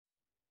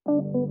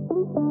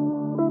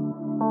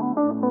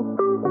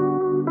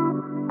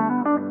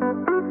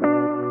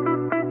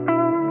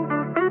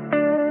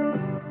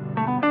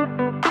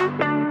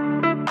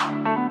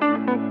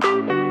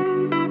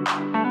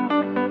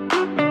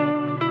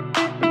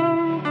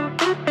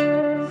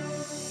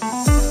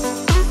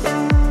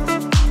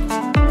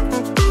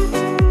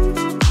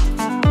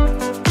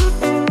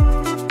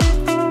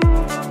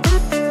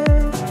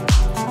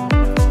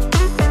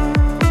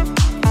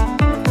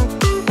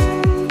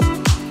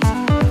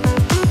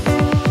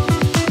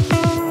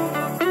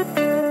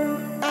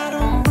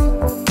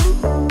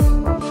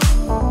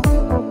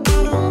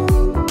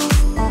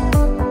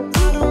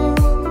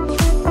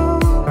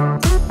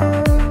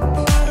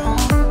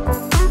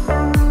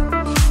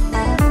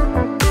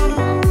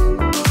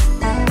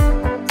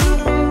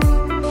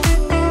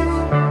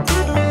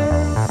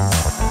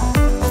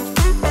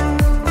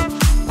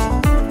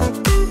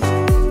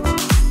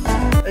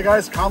Hey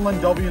guys, Conlon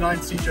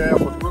W9CJF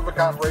with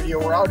Rubicon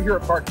Radio. We're out here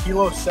at park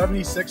Kilo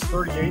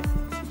 7638,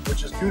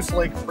 which is Goose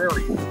Lake,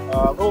 Prairie.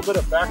 A little bit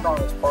of background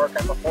on this park.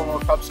 I'm a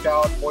former Cub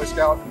Scout, Boy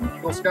Scout, and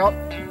Eagle Scout.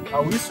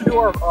 We used to do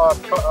our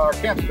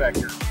camps back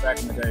here back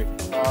in the day.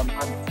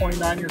 I'm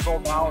 29 years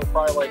old now. We're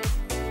probably like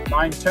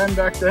 9, 10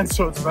 back then,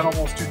 so it's been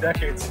almost 2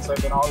 decades since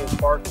I've been out of this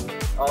park.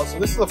 So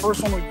this is the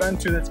first one we've been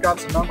to that's got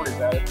some memories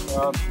at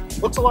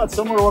it. Looks a lot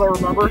similar to what I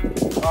remember.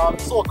 It's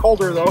a little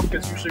colder though,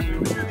 because usually we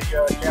would do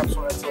the camps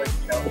when it's like,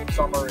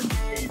 summer and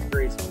 80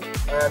 degrees.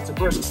 It's a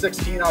brisk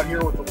 16 out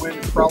here with the wind.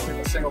 It's probably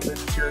in the single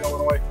digits here in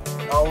Illinois.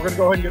 We're going to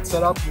go ahead and get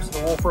set up using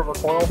the Wolf River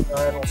coil,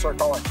 and we'll start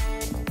calling.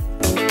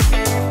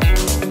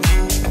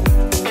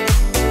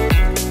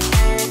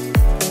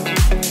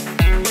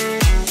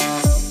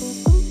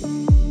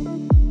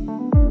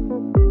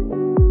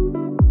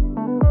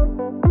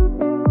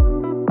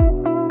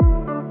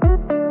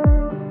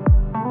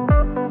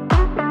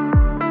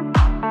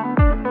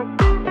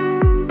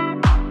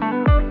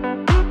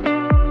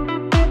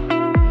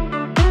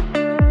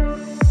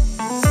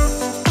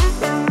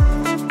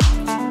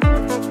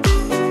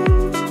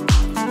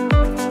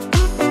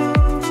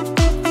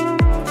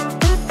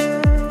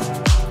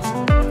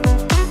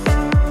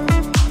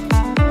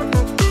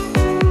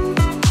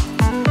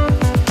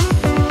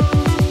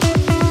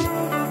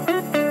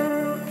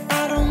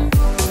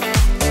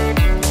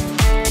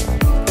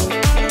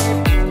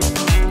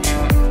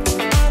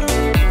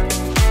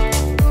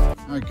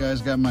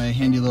 Guys, got my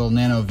handy little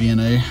Nano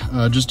VNA.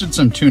 Just did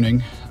some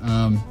tuning.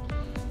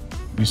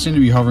 We seem to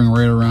be hovering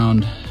right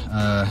around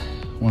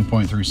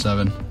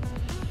 1.37.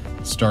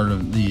 Start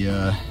of the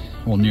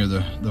well, near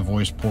the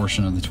voice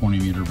portion of the 20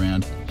 meter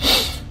band.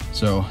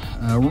 So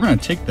we're going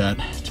to take that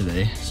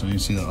today. So you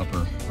see the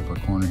upper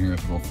corner here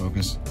if it'll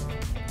focus.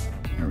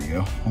 There we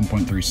go,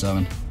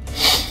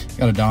 1.37.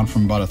 Got it down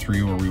from about a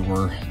 3 where we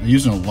were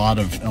using a lot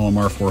of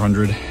LMR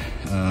 400,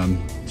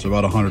 so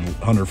about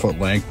 100 foot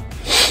length.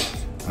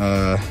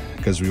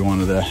 Because we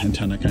wanted the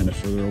antenna kind of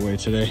further away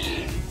today.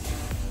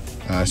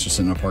 It's just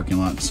in a parking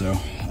lot, so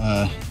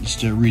just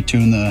to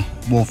retune the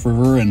Wolf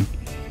River, and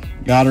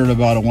got her at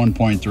about a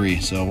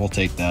 1.3, so we'll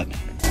take that.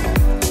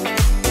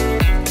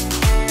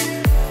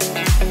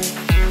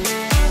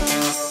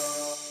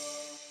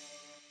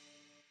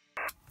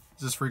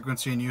 Is this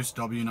frequency in use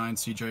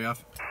W9CJF?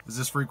 Is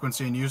this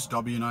frequency in use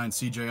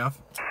W9CJF?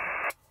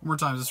 One more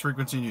time, is this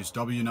frequency in use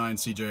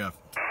W9CJF?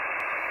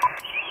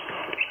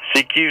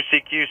 CQ,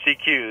 CQ,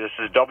 CQ, this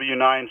is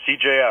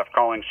W9CJF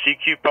calling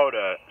CQ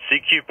POTA.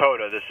 CQ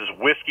POTA, this is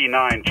Whiskey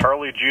 9,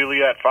 Charlie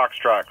Juliet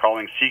Foxtrot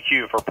calling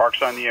CQ for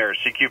Parks on the Air.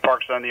 CQ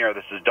Parks on the Air,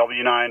 this is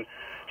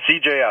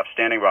W9CJF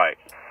standing by.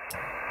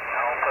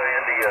 Alpha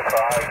India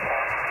 5.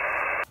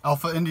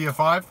 Alpha India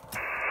 5?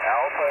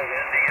 Alpha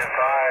India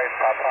 5,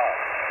 Papa.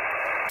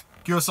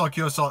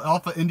 QSL,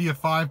 Alpha India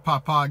 5,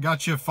 Papa.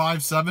 Got you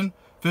 57,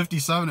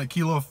 57 at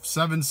Kilo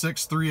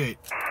 7638.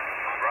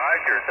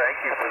 Roger, thank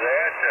you for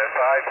that.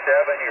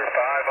 57, you're 5,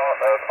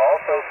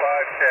 also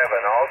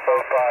 57, also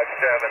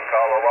 57,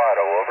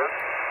 Colorado, over.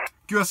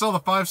 QSL, the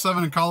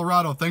 57 in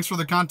Colorado. Thanks for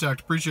the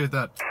contact. Appreciate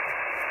that.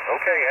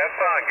 Okay, have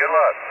fun. Good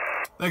luck.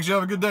 Thanks, you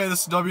have a good day.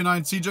 This is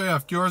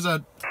W9CJF. QRZ.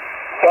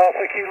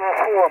 Alpha Kilo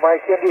 4,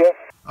 Mike India.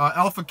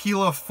 Alpha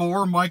Kilo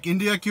 4, Mike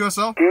India,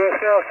 QSL?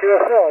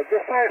 QSL,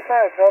 just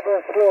 55,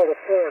 Melbourne, Florida.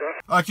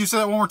 Can you say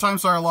that one more time?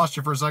 Sorry, I lost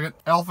you for a second.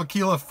 Alpha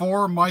Kilo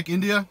 4, Mike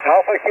India?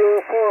 Alpha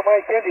Kilo 4,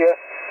 Mike India.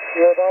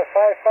 You're about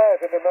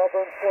 55 in the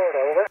Melbourne, Florida,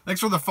 over. Thanks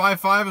for the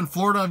 55 in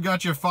Florida. I've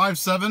got you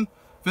 57,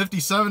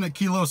 57 at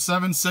Kilo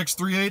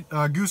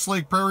 7638, Goose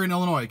Lake, Prairie in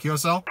Illinois.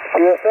 QSL?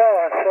 QSL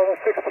on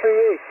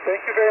 7638.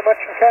 Thank you very much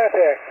for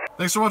contact.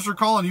 Thanks so much for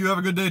calling. You have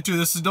a good day too.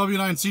 This is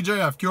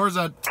W9CJF.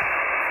 QRZ.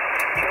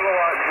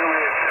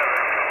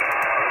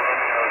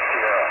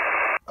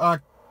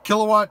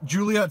 Kilowatt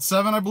Juliet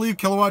 7, I believe.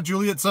 Kilowatt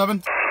Juliet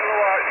 7.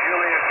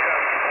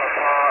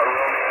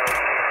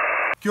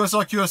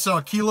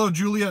 QSL, Kilo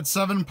Juliet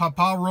 7,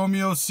 Papa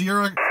Romeo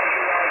Sierra.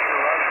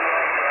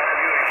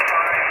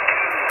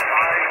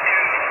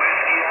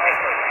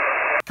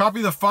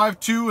 Copy the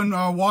 5-2 in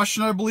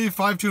Washington, I believe.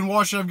 5-2 in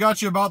Washington. I've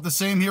got you about the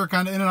same here,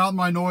 kind of in and out of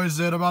my noise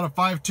at about a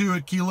 5-2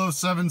 at Kilo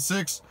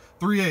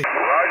 7638.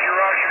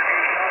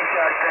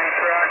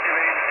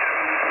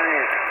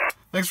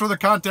 Thanks for the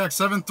contact,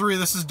 7-3.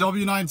 This is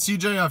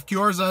W9CJF,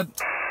 QRZ.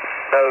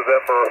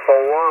 November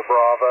 4,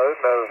 Bravo,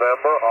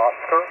 November,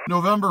 Oscar.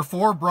 November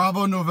 4,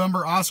 Bravo,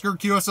 November, Oscar,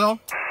 QSL.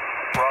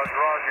 Roger,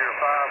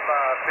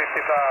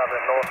 5555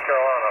 in North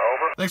Carolina,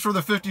 over. Thanks for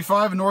the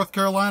 55 in North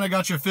Carolina.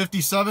 Got you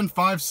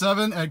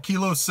 5757 at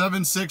Kilo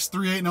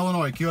 7638 in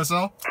Illinois,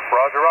 QSL.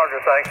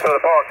 Roger, thanks for the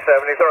park,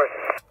 73.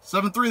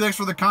 7-3, thanks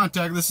for the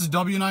contact. This is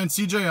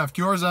W9CJF,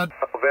 QRZ.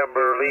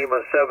 November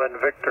Lima 7,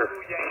 Victor.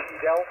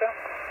 Delta.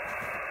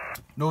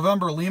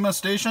 November Lima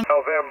station.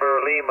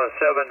 November Lima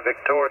 7,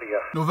 Victoria.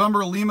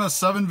 November Lima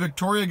 7,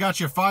 Victoria. Got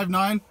you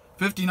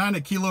 5959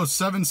 at Kilo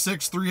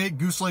 7638,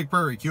 Goose Lake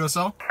Prairie,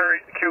 QSL.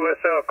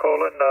 QSL,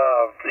 colon,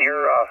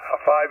 you're a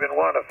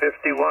 5-1, a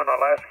 51,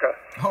 Alaska.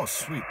 Oh,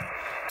 sweet.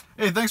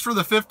 Hey, thanks for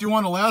the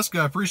 51, Alaska.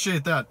 I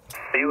appreciate that.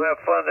 You have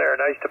fun there.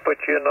 Nice to put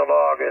you in the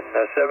log in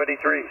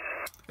 73s.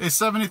 Hey,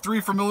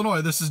 73 from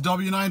Illinois. This is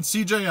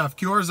W9CJF,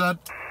 QRZ.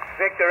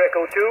 Victor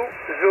Echo 2,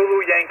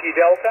 Zulu Yankee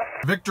Delta.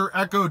 Victor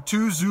Echo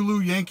 2, Zulu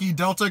Yankee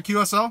Delta,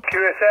 QSL. QSL,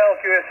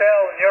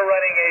 and you're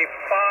running a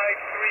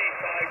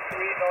 5353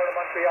 north of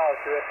Montreal,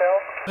 QSL.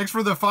 Thanks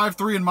for the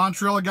 5-3 in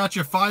Montreal. I got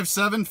you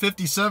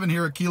 5757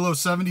 here at Kilo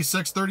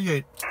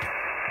 7638.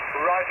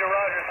 Roger,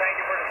 thank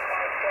you for the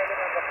 57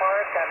 on the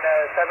park and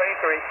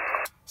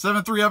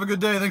 73. 7-3, have a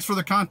good day. Thanks for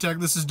the contact.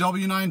 This is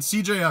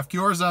W9CJF,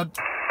 QRZ.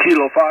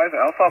 Kilo 5,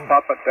 Alpha,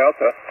 Papa,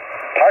 Delta.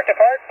 Park to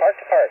park.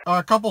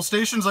 A couple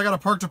stations. I got a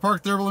park to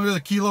park there. But let me do the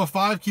Kilo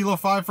 5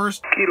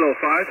 first. Kilo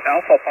 5,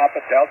 Alpha,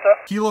 Papa, Delta.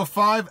 Kilo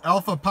 5,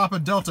 Alpha Papa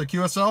Delta,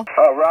 QSL.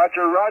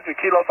 Roger,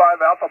 Kilo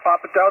 5, Alpha,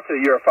 Papa, Delta.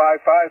 You're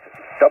 5-5,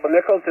 double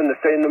nickels in the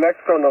state of New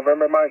Mexico,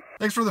 November, Mike.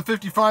 Thanks for the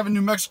 55 in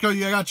New Mexico.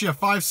 I got you a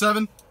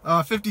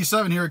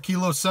 57 here at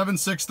Kilo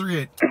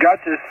 7638.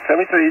 Gotcha,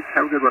 73s.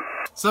 Have a good one.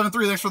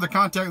 7-3, thanks for the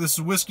contact. This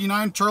is Whiskey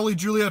 9, Charlie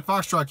Juliet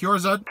Foxtrot,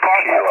 QRZ.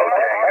 Kilo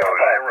Tango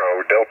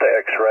 0, Delta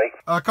X-ray.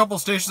 A couple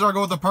stations. I'll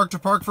go with the park to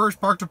park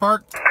first. Park to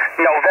park.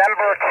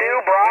 November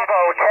 2, Bravo,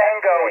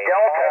 Tango,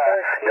 Delta.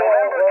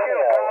 November 2,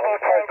 Bravo,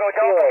 Tango,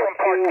 Delta from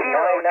Park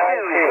Kilo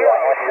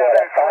 2073.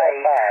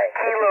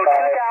 Kilo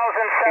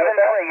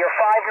 2073. You're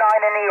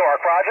 5-9 in New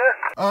York, Roger?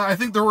 I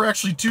think there were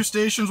actually two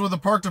stations with a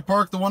park to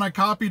park. The one I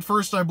copied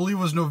first, I believe,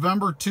 was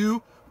November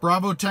 2,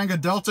 Bravo Tango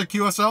Delta,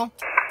 QSL.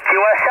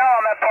 QSL,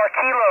 I'm at Park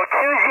Kilo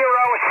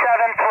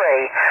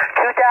 2073.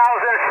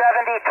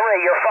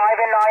 2073. You're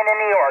 5-9 in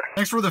New York.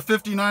 Thanks for the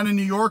 59 in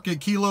New York at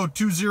Kilo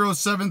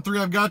 2073.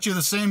 I've got you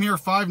the same here,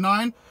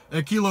 5-9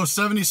 at Kilo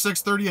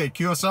 7638,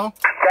 QSL.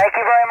 Thank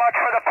you very much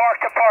for the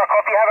park to park.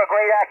 Hope you have a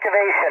great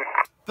activation.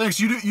 Thanks,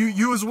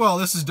 you as well.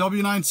 This is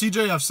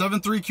W9CJF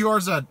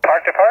 73QRZ.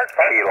 Park to park.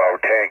 Kilo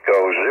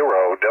Tango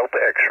 0, Delta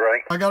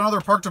X-ray. I got another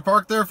park to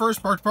park there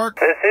first. Park to park.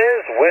 This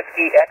is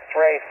Whiskey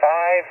X-Ray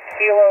 5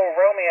 Kilo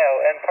Romeo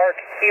and Park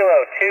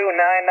Kilo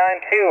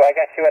 2992. I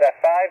got you at a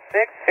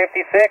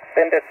 5656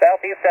 into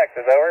Southeast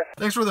Texas, over.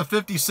 Thanks for the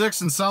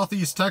 56 in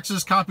Southeast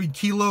Texas. Copied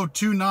Kilo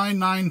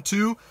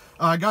 2992.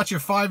 I got you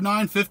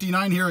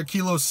 5959 here at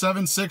Kilo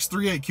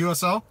 7638,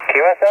 QSL.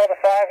 QSL to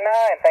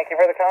 59. Thank you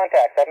for the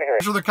contact. 73.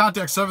 Thanks for the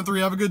contact,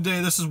 73. Have a good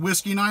day. This is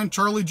Whiskey 9,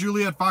 Charlie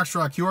Juliet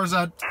Foxtrot,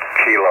 QRZ.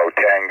 Kilo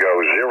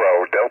Tango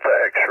 0, Delta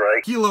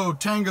X-ray. Kilo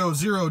Tango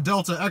 0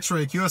 Delta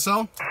X-ray,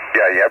 QSL.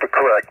 Yeah, you have it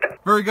correct.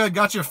 Very good.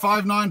 Got you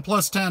 59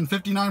 plus 10,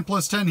 59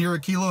 plus 10 here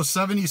at Kilo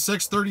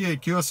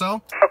 7638,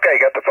 QSL. Okay,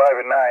 got the 5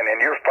 and 9,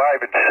 and you're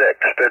 5 and 6,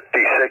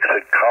 56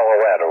 in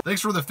Colorado.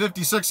 Thanks for the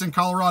 56 in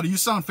Colorado. You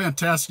sound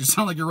fantastic. You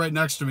sound like you're right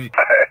next to me.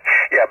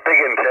 Yeah, big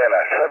antenna.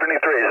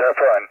 73s, have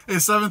fun. Hey,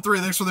 7-3.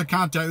 Thanks for the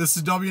contact. This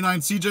is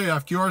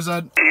W9CJF,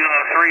 QRZ.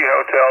 Kilo 3,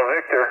 Hotel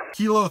Victor.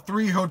 Kilo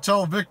 3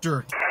 Hotel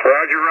Victor.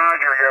 Roger.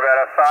 You're about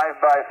a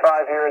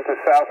 5x5 here into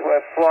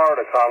Southwest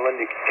Florida, Conlon.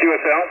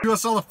 QSL?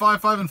 QSL at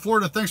 5-5 in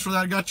Florida. Thanks for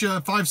that. Got you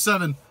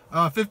 5-7,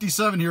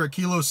 57 here at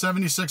Kilo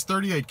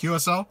 7638,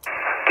 QSL.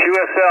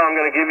 QSL, I'm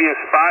going to give you a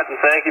spot and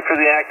thank you for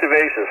the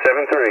activation.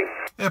 7-3.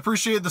 I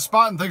appreciate the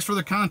spot and thanks for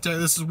the contact.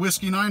 This is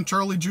Whiskey 9,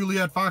 Charlie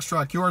Juliet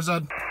Foxtrot, QRZ.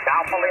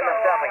 Alpha Lima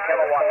 7,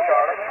 kilowatt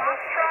Charlie.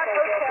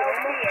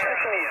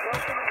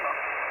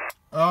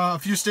 A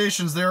few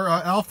stations there.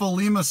 Alpha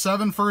Lima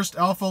 7 first.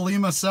 Alpha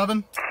Lima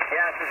 7.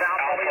 Yeah, this is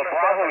Alpha Lima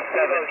 7,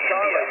 Kilo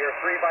Charlie. You're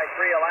 3x3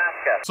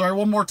 Alaska. Sorry,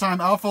 one more time.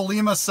 Alpha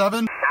Lima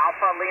 7.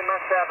 Alpha Lima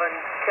 7,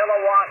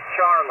 kilowatt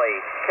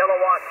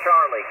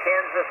Charlie,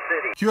 Kansas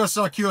City.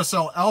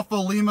 QSL. Alpha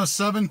Lima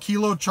 7,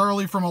 Kilo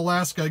Charlie from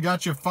Alaska. I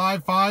got you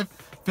 5-5,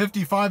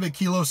 55 at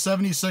Kilo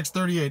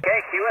 7638.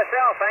 Okay,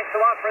 QSL, thanks a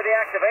lot for the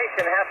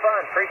activation. Have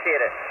fun.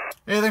 Appreciate it.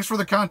 Hey, thanks for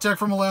the contact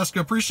from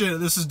Alaska. Appreciate it.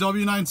 This is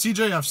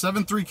W9CJF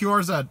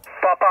 73QRZ.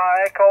 Popeye,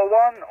 Echo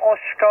 1,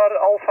 Oscar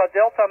Alpha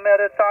Delta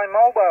Maritime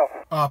Mobile.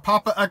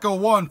 Papa Echo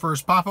 1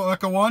 first. Papa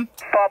Echo 1.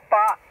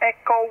 Papa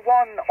Echo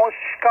 1,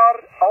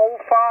 Oscar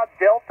Alpha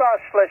Delta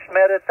 /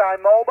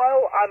 Maritime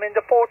Mobile. I'm in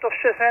the port of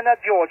Savannah,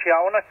 Georgia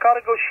on a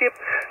cargo ship.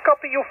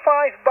 Copy you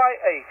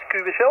 5/8.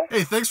 QSL.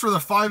 Hey, thanks for the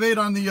 5/8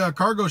 on the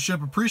cargo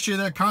ship. Appreciate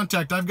that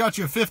contact. I've got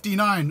you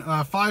 59,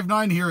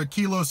 59 here at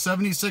Kilo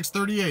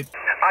 7638.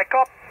 I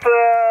copy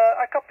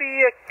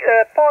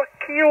Park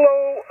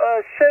Kilo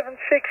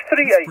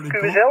 7638.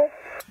 QSL. Cool.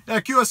 Yeah,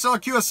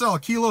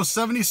 QSL, Kilo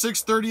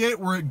 7638.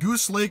 We're at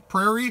Goose Lake,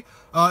 Prairie,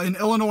 in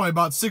Illinois,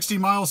 about 60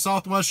 miles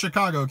southwest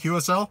Chicago.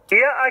 QSL?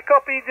 Yeah, I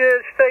copy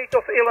the state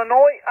of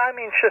Illinois. I'm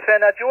in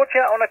Savannah,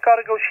 Georgia on a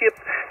cargo ship.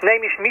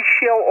 Name is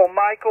Michelle or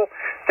Michael.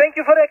 Thank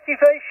you for the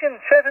activation.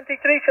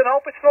 73, and I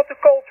hope it's not too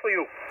cold for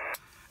you.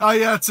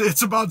 Yeah,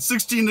 it's about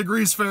 16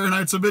 degrees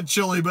Fahrenheit. It's a bit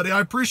chilly, but I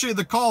appreciate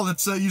the call.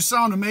 It's you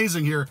sound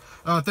amazing here.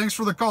 Thanks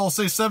for the call.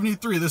 Say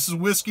 73. This is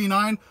Whiskey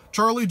 9,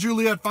 Charlie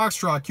Juliet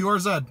Foxtrot,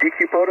 QRZ.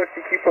 CQ POTA,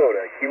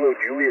 Kilo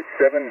Juliet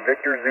 7,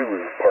 Victor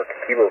Zulu, Park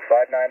Kilo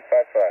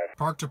 5955.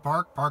 Park to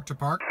park, park to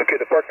park. Okay,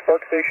 the park to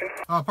park station.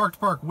 Park to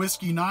park,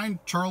 Whiskey 9,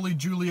 Charlie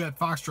Juliet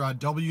Foxtrot,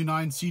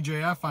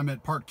 W9CJF. I'm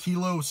at Park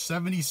Kilo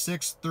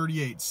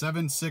 7638,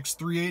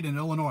 7638 in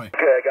Illinois.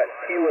 Okay, I got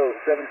Kilo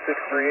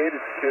 7638.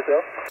 Is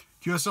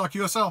QSL?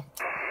 QSL.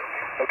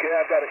 Okay,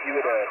 I've got you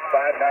at a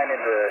 59 in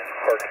the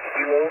Park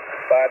Kilo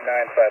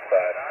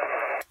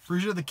 5955.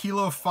 Appreciate the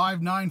Kilo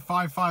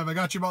 5955. I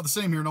got you about the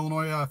same here in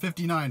Illinois,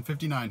 59.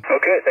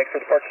 Okay, thanks for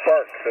the park to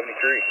park,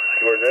 73.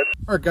 QRZ.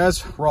 All right,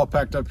 guys, we're all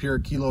packed up here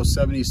at Kilo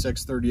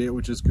 7638,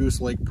 which is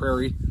Goose Lake,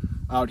 Prairie,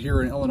 out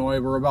here in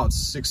Illinois. We're about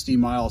 60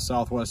 miles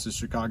southwest of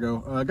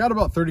Chicago. Got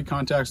about 30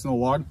 contacts in the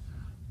log.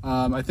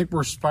 I think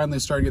we're finally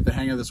starting to get the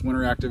hang of this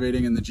winter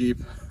activating in the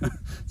Jeep.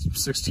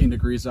 It's 16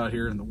 degrees out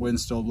here and the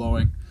wind's still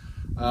blowing.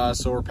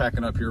 So we're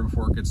packing up here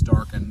before it gets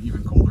dark and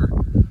even colder.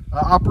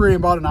 Operating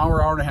about an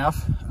hour and a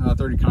half.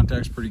 30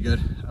 contacts, pretty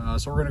good.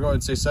 So we're going to go ahead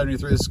and say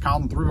 73. This is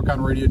Colin with Rubicon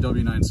Radio,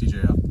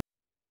 W9CJF.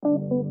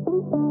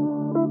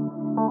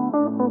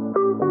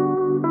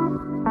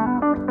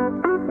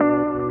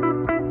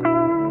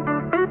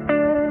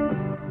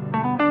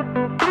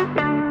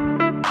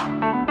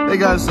 Hey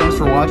guys, thanks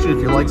for watching.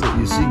 If you liked what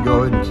you see,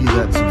 go ahead and key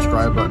that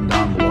subscribe button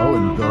down below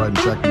and go ahead and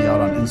check me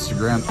out on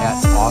Instagram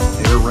at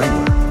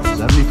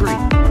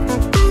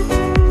OffAirWrangler73.